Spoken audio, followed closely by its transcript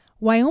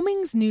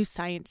Wyoming's new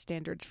science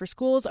standards for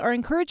schools are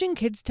encouraging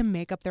kids to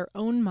make up their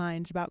own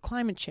minds about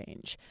climate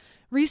change.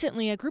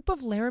 Recently, a group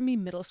of Laramie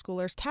middle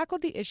schoolers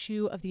tackled the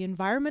issue of the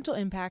environmental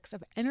impacts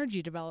of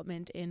energy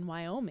development in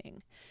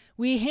Wyoming.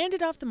 We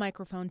handed off the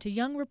microphone to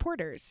young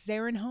reporters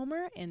Zarin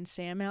Homer and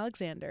Sam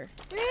Alexander.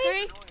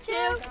 3, 2,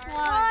 1,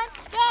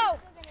 go!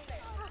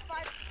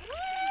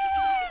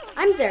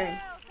 I'm Zarin.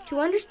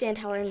 To understand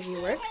how energy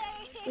works,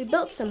 we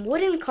built some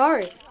wooden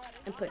cars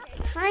and put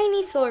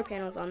tiny solar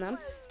panels on them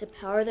to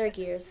power their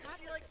gears.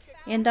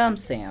 And I'm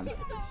Sam.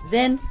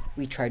 Then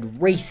we tried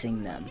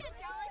racing them.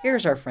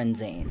 Here's our friend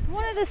Zane.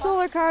 One of the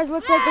solar cars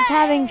looks like it's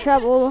having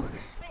trouble.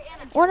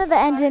 One of the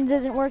engines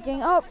isn't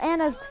working. Oh,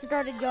 Anna's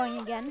started going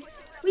again.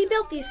 We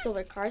built these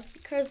solar cars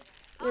because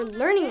we're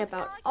learning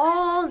about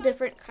all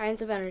different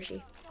kinds of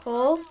energy.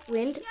 Coal,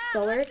 wind,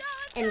 solar,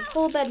 and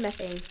coal bed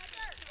methane.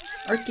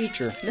 Our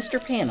teacher,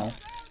 Mr. Panel,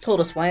 told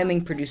us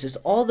Wyoming produces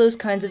all those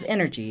kinds of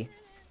energy,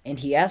 and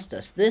he asked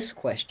us this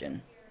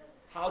question.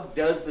 How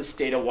does the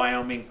state of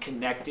Wyoming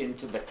connect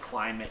into the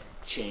climate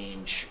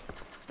change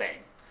thing?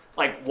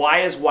 Like,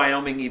 why is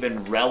Wyoming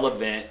even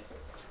relevant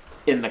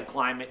in the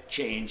climate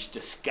change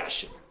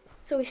discussion?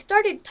 So we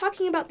started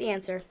talking about the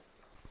answer.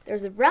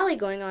 There's a rally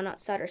going on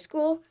outside our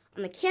school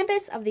on the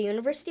campus of the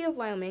University of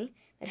Wyoming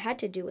that had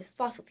to do with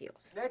fossil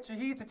fuels. Water is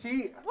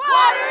life!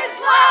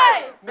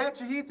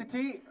 Water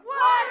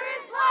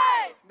is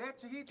life!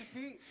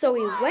 So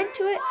we went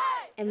to it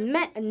and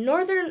met a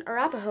Northern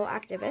Arapaho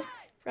activist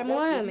from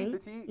Wyoming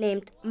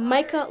named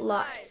Micah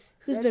Lott,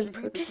 who's been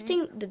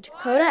protesting the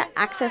Dakota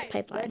Access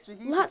Pipeline.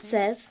 Lott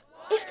says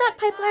if that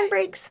pipeline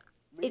breaks,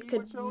 it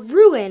could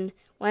ruin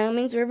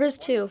Wyoming's rivers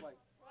too.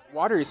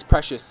 Water is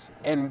precious,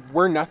 and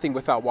we're nothing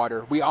without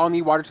water. We all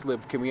need water to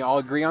live. Can we all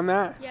agree on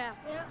that? Yeah.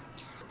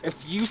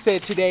 If you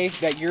said today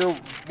that your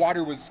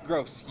water was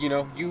gross,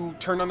 you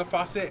turned on the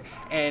faucet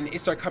and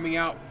it started coming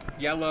out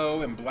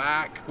yellow and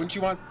black, wouldn't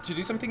you want to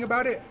do something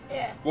about it?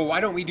 Yeah. Well, why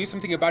don't we do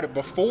something about it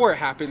before it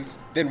happens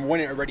than when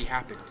it already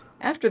happened?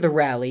 After the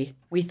rally,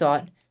 we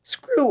thought,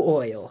 screw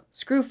oil,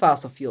 screw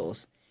fossil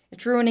fuels.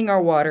 It's ruining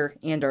our water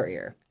and our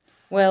air.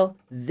 Well,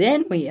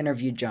 then we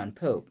interviewed John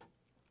Pope.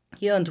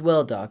 He owns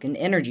Well Dog, an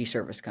energy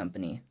service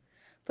company.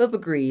 Pope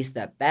agrees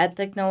that bad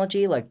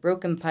technology like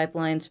broken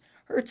pipelines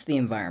hurts the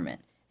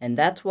environment, and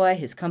that's why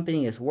his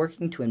company is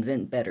working to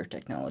invent better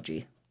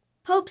technology.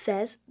 Pope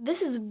says this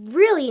is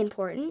really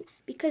important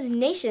because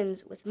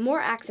nations with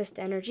more access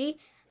to energy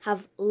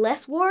have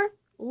less war,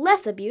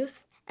 less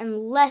abuse,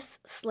 and less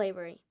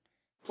slavery.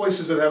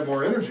 Places that have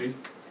more energy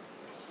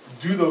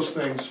do those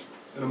things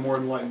in a more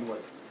enlightened way,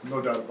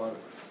 no doubt about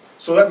it.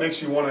 So that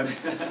makes you want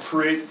to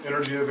create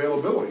energy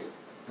availability,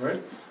 right?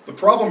 The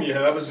problem you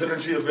have is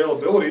energy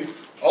availability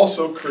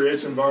also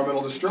creates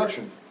environmental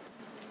destruction,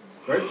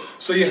 right?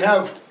 So you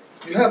have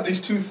these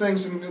two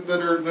things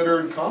that are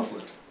in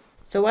conflict.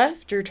 So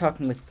after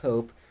talking with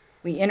Pope,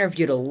 we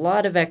interviewed a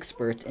lot of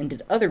experts and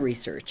did other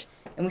research,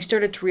 and we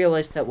started to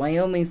realize that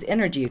Wyoming's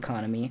energy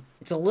economy,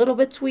 it's a little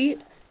bit sweet,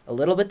 a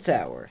little bit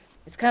sour.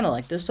 It's kind of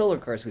like those solar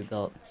cars we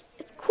built.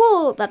 It's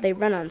cool that they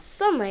run on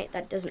sunlight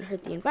that doesn't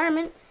hurt the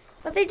environment,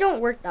 but they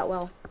don't work that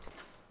well.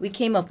 We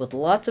came up with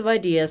lots of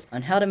ideas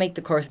on how to make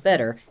the cars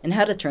better and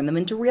how to turn them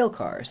into real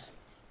cars.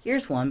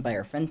 Here's one by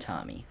our friend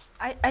Tommy.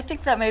 I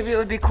think that maybe it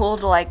would be cool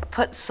to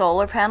put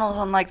solar panels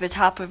on the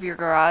top of your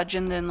garage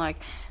and then make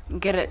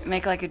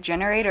a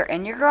generator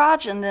in your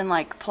garage and then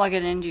plug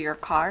it into your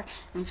car,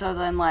 and so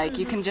then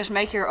you can just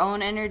make your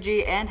own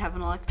energy and have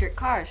an electric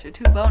car, so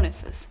 2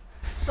 bonuses.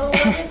 But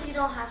what if you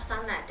don't have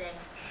sun that day?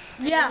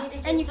 Yeah,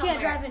 and you can't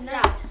drive at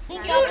night.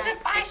 Use a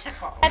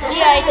bicycle. That's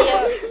the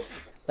idea.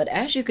 But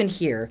as you can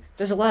hear,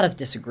 there's a lot of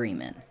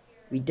disagreement.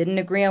 We didn't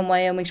agree on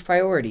Wyoming's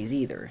priorities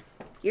either.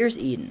 Here's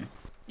Eden.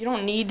 You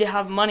don't need to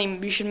have money.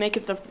 You should make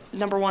it the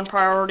number one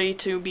priority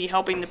to be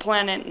helping the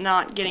planet,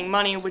 not getting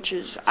money, which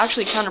is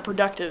actually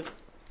counterproductive.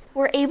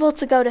 We're able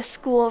to go to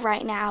school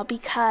right now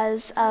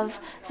because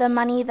of the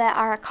money that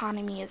our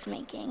economy is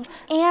making.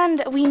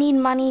 And we need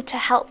money to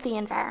help the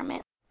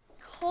environment.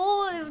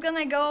 Coal is going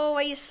to go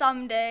away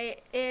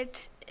someday.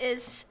 It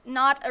is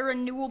not a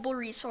renewable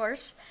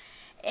resource.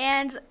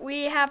 And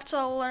we have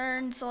to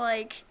learn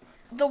to,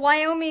 the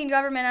Wyoming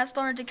government has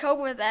to learn to cope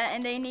with that,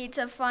 and they need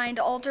to find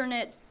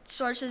alternate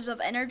sources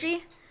of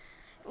energy,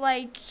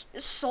 like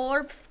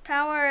solar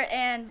power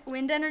and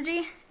wind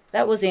energy.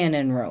 That was Anna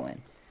and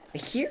Rowan.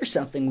 But here's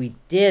something we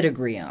did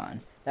agree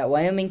on, that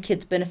Wyoming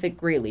kids benefit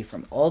greatly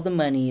from all the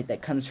money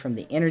that comes from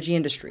the energy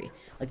industry,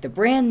 like the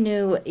brand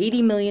new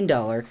 $80 million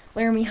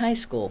Laramie High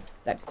School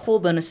that coal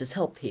bonuses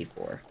help pay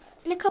for.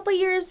 In a couple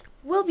years,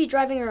 we'll be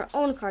driving our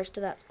own cars to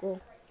that school.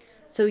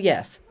 So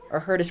yes, our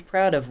herd is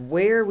proud of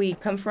where we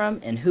come from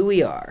and who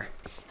we are.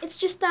 It's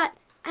just that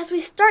as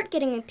we start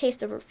getting a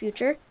taste of our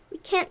future, we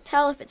can't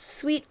tell if it's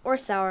sweet or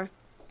sour.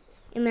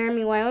 In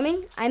Laramie,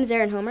 Wyoming, I'm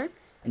Zarin Homer.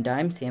 And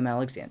I'm Sam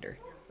Alexander.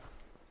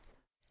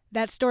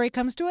 That story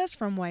comes to us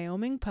from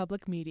Wyoming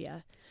Public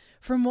Media.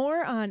 For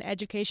more on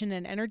education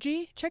and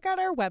energy, check out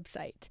our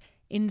website,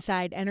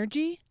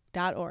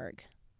 insideenergy.org.